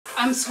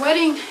I'm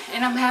sweating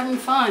and I'm having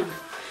fun.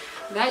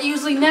 That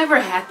usually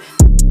never happens.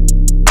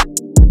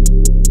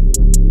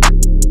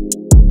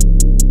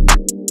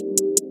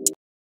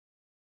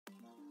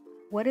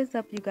 What is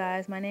up, you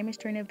guys? My name is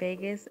Trina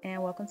Vegas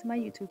and welcome to my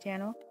YouTube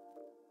channel.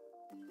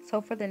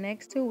 So for the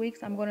next 2 weeks,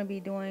 I'm going to be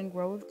doing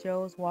Grow with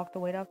Joe's Walk the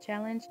Weight Off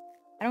challenge.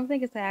 I don't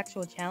think it's an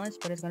actual challenge,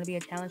 but it's going to be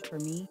a challenge for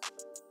me.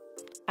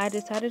 I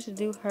decided to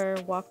do her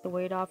walk the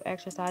weight off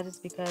exercises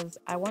because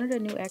I wanted a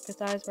new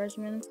exercise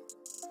regimen,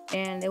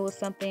 and it was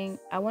something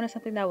I wanted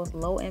something that was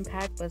low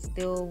impact but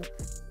still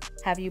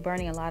have you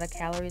burning a lot of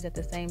calories at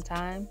the same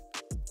time.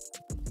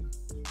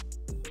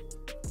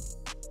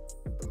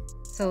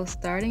 So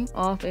starting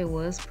off, it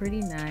was pretty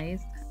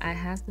nice. I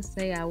have to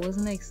say I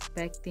wasn't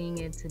expecting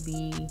it to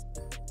be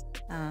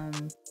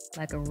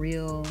like a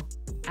real,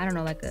 I don't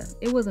know,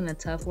 it wasn't a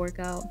tough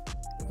workout,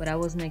 but I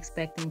wasn't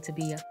expecting to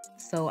be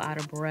so out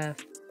of breath,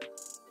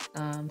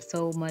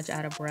 so much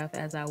out of breath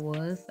as I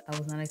was. I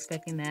was not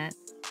expecting that,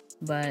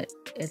 but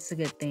it's a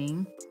good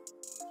thing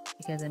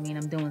because I'm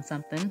doing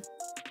something.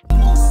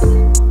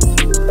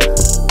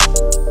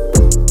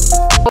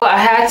 I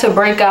had to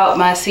break out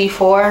my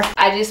C4.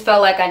 I just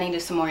felt like I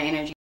needed some more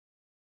energy.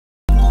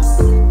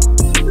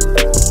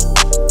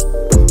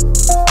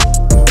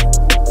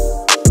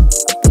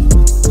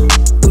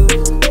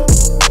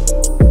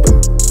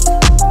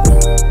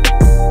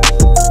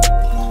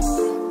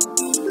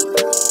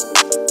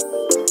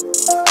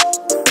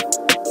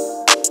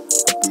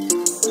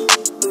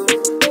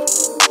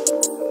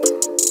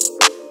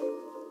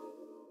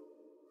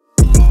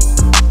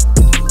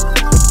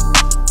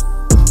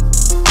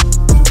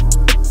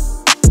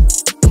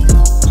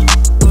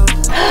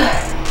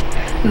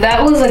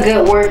 That was a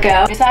good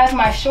workout. Besides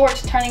my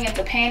shorts turning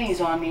into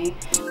panties on me.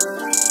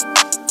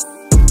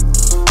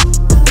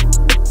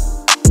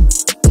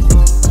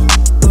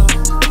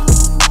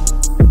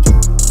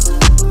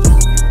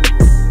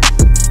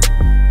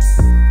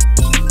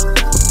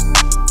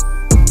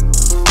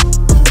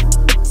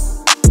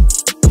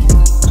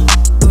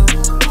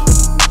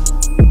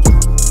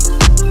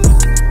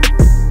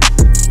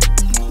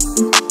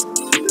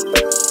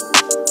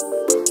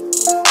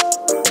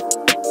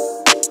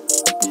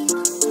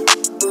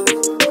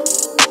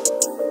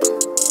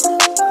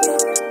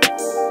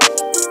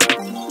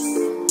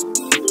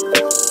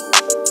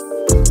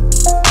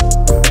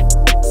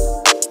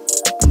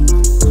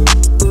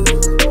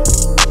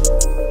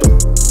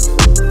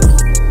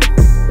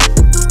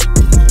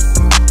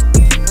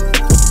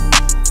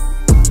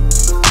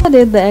 I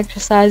did the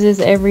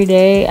exercises every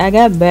day. I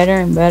got better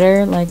and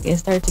better. Like, it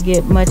started to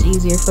get much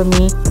easier for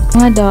me.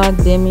 My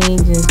dog Demi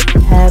just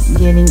kept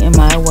getting in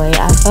my way.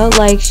 I felt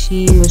like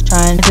she was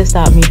trying to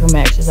stop me from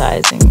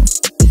exercising.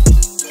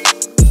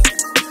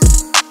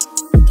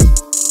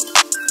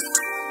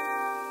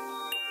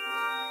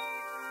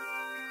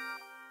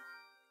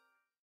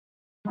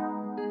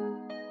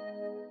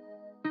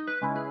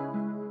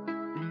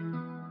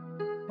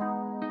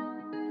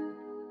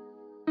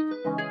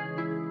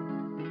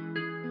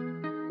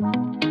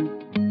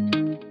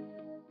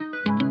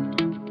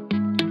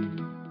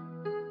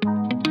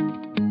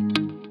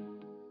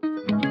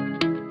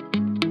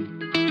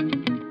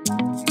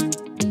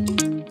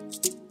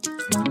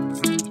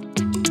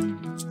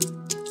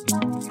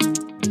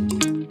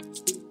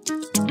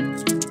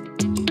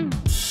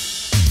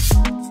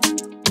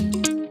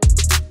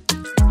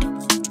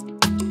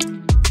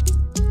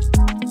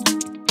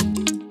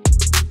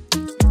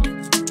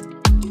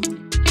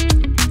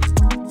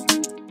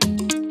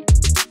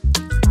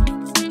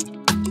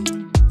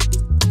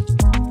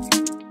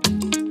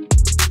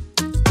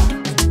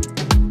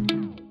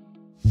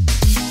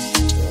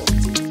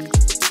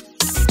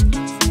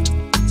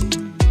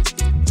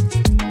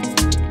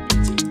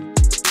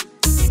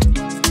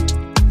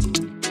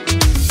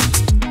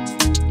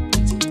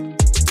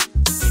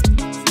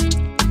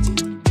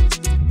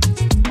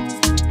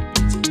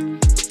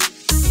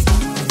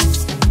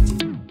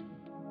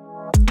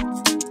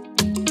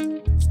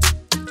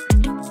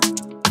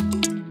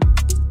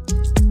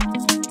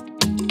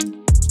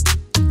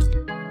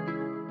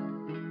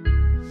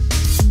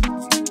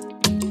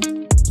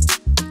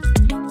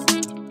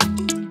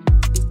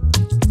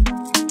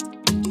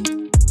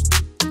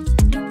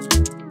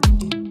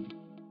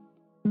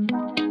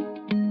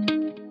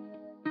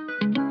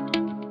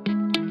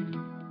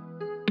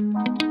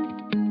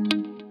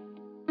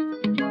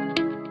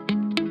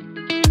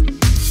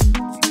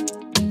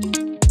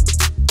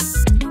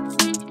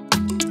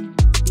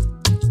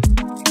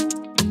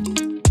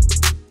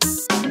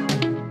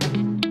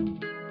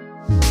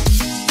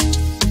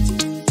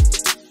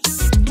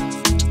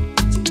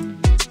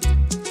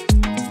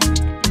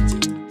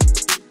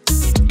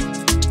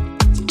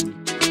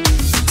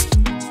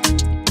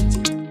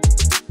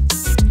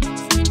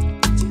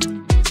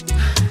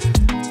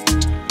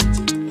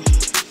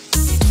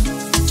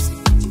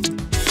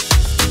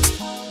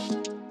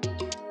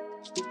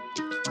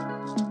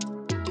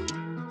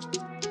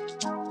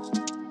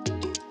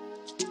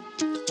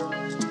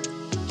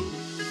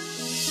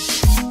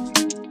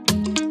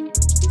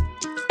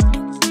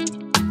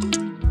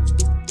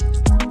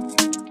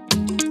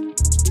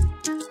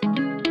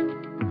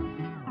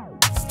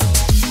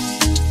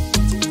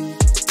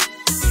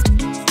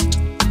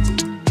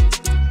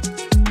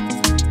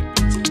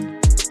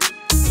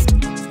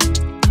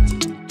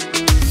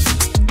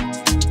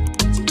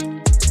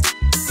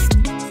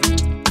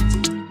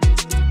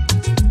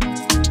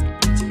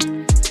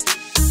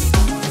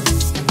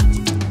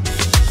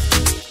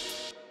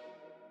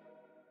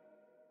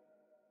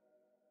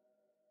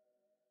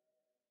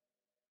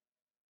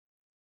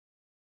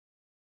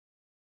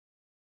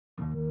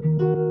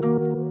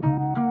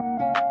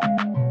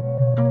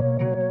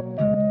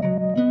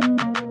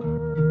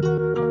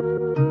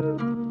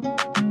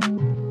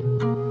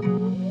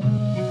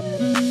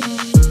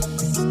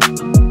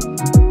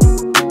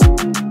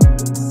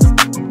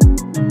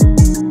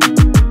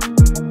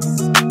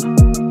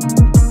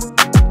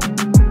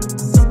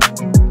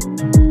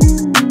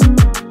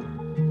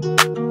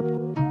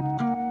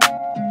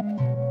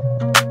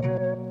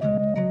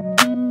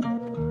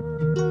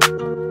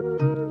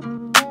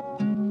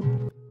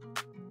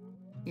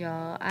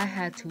 Y'all, I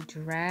had to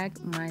drag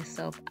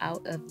myself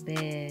out of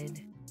bed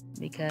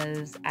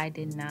because I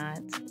did not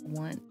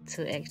want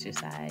to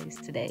exercise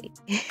today.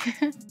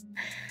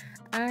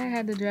 I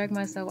had to drag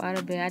myself out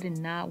of bed. I did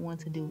not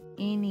want to do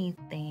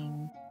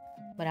anything.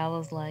 But I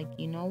was like,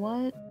 you know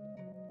what?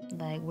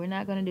 Like, we're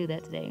not going to do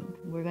that today.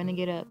 We're going to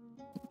get up.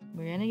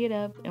 We're going to get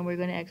up and we're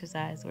going to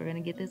exercise. We're going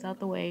to get this out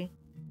the way.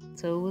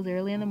 So it was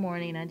early in the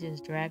morning. I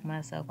just dragged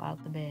myself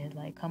out the bed.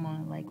 Like, come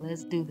on, like,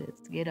 let's do this.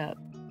 Get up.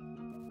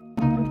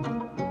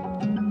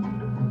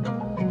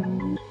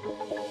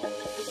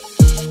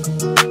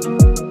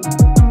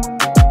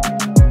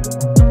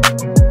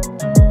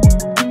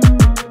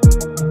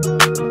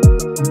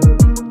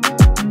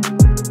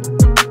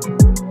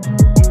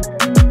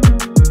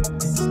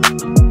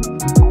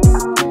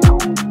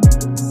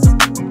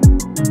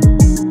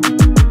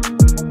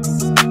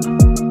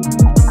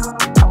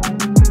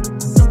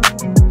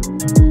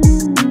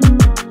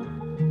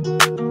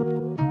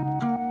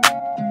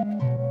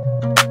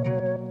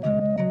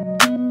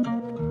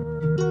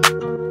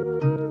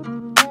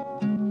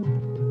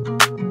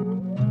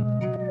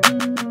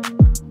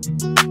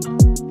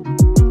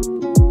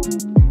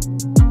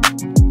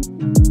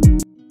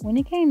 When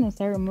it came to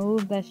certain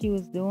moves that she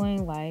was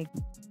doing, like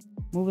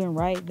moving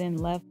right, then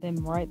left, then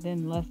right,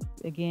 then left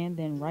again,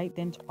 then right,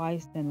 then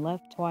twice, then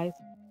left twice.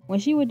 When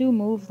she would do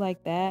moves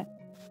like that,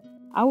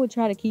 I would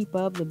try to keep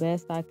up the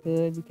best I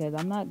could because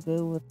I'm not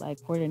good with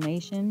like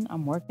coordination.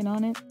 I'm working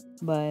on it.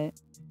 But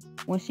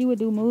when she would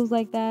do moves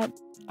like that,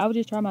 I would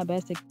just try my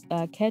best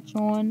to catch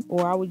on,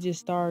 or I would just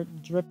start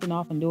drifting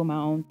off and doing my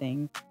own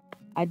thing.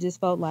 I just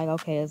felt like,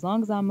 okay, as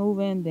long as I'm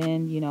moving,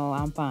 then, you know,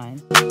 I'm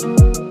fine.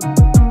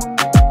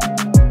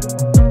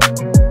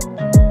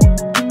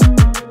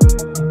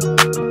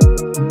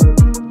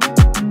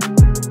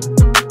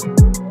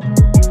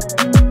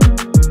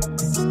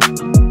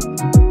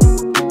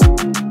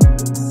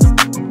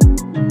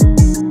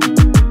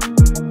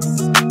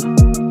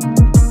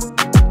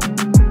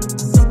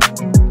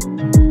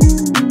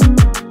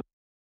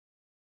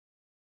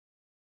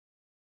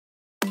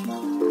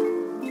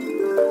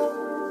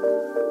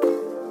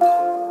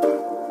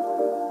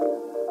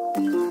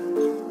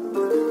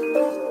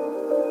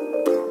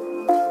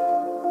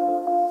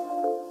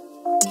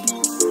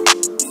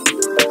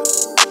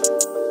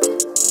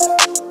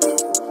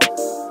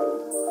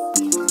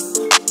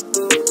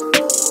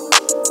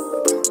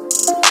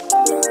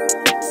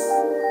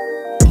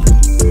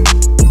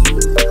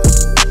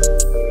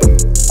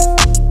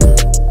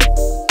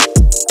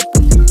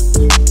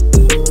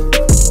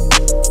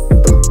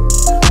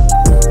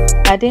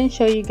 I didn't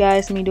show you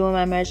guys me doing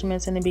my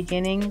measurements in the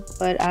beginning,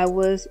 but I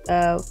was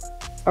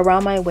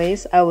around my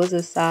waist. I was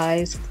a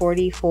size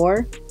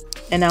 44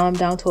 and now I'm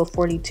down to a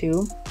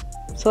 42.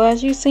 So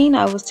as you've seen,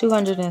 I was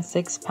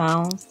 206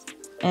 pounds,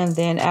 and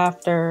then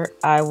after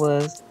I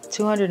was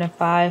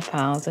 205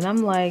 pounds, and I'm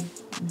like,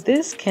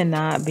 this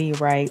cannot be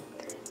right.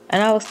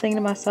 And I was thinking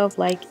to myself,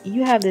 like,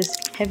 you have this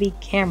heavy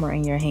camera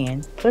in your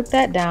hand. Put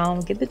that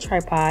down, get the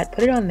tripod,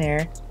 put it on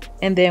there,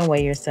 and then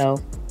weigh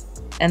yourself.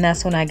 And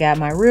that's when I got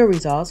my real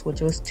results, which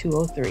was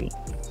 203.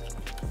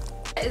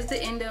 That is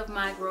the end of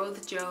my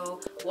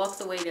Growwithjo Walk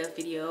the Weight Up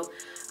video.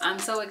 I'm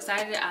so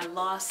excited. I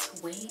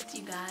lost weight,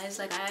 you guys.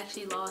 Like, I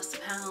actually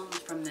lost pounds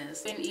from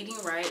this. Been eating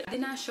right. I did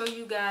not show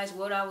you guys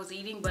what I was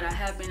eating, but I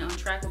have been on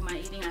track with my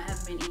eating. I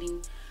have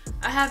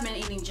been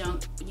eating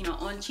junk, you know,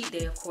 on cheat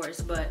day, of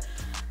course, but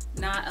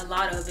not a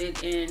lot of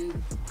it,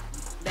 and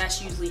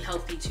that's usually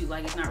healthy too.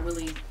 Like, it's not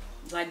really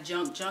like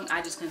junk.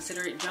 I just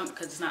consider it junk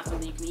because it's not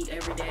something you can eat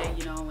every day,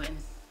 you know, and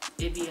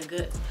it'd be a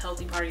good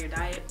healthy part of your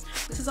diet.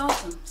 This is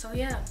awesome. So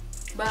yeah,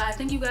 but I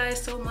thank you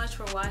guys so much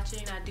for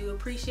watching. I do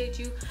appreciate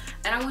you,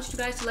 and I want you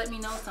guys to let me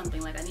know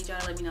something. Like, I need y'all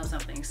to let me know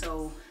something.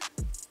 So,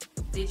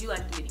 did you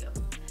like the video?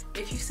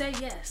 If you say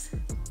yes,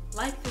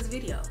 like this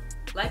video.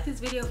 Like this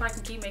video if I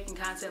can keep making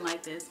content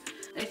like this.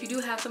 And if you do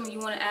have something you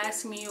want to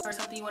ask me, or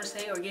something you want to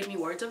say, or give me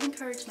words of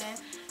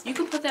encouragement, you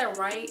can put that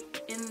right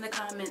in the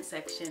comment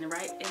section.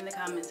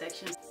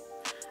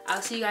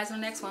 I'll see you guys in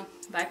the next one.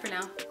 Bye for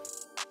now.